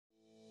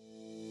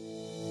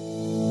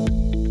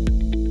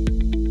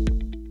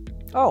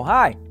Oh,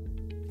 hi!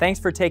 Thanks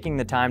for taking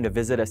the time to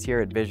visit us here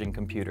at Vision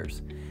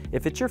Computers.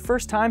 If it's your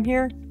first time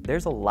here,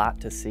 there's a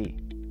lot to see.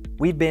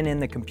 We've been in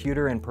the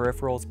computer and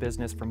peripherals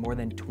business for more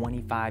than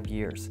 25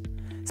 years,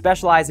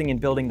 specializing in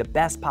building the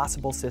best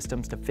possible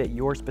systems to fit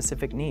your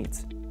specific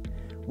needs.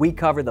 We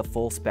cover the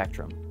full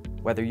spectrum,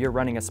 whether you're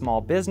running a small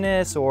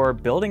business or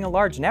building a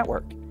large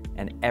network,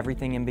 and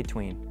everything in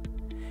between.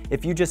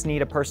 If you just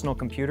need a personal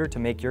computer to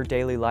make your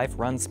daily life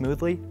run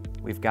smoothly,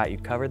 we've got you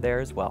covered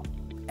there as well.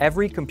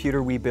 Every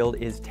computer we build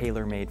is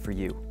tailor-made for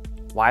you.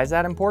 Why is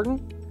that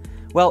important?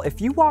 Well,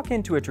 if you walk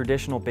into a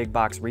traditional big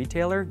box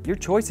retailer, your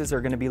choices are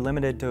going to be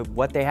limited to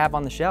what they have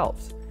on the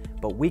shelves.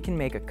 But we can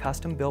make a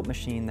custom-built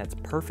machine that's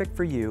perfect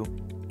for you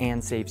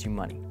and saves you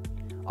money.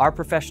 Our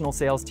professional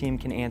sales team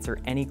can answer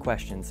any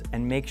questions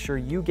and make sure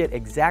you get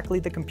exactly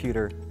the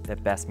computer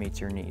that best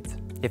meets your needs.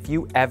 If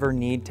you ever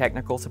need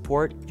technical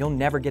support, you'll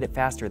never get it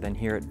faster than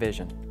here at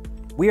Vision.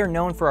 We are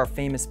known for our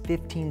famous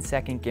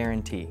 15-second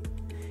guarantee.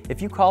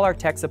 If you call our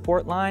tech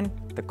support line,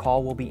 the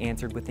call will be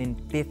answered within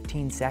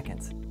 15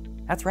 seconds.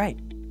 That's right,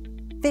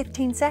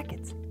 15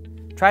 seconds.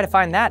 Try to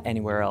find that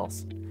anywhere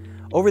else.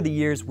 Over the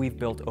years, we've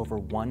built over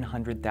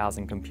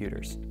 100,000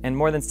 computers, and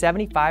more than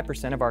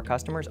 75% of our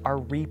customers are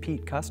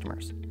repeat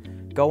customers.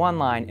 Go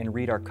online and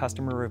read our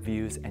customer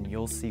reviews and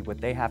you'll see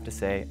what they have to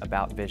say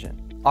about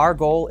Vision. Our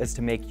goal is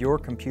to make your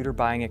computer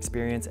buying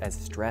experience as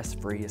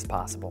stress-free as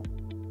possible.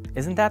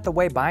 Isn't that the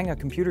way buying a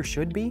computer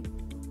should be?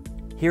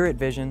 Here at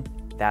Vision,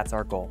 that's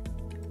our goal.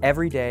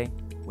 Every day,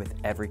 with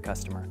every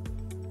customer.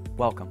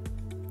 Welcome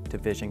to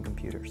Vision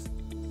Computers.